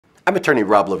I'm attorney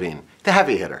Rob Levine, the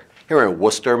heavy hitter, here in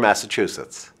Worcester,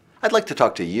 Massachusetts. I'd like to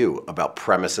talk to you about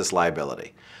premises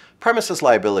liability. Premises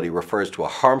liability refers to a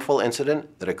harmful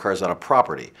incident that occurs on a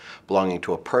property belonging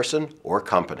to a person or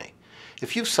company.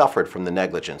 If you've suffered from the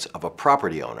negligence of a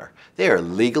property owner, they are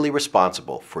legally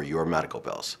responsible for your medical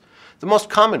bills. The most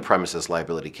common premises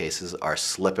liability cases are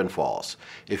slip and falls.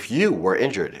 If you were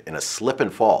injured in a slip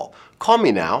and fall, call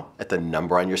me now at the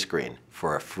number on your screen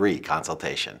for a free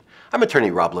consultation. I'm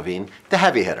attorney Rob Levine, the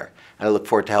heavy hitter, and I look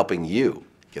forward to helping you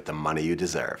get the money you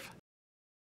deserve.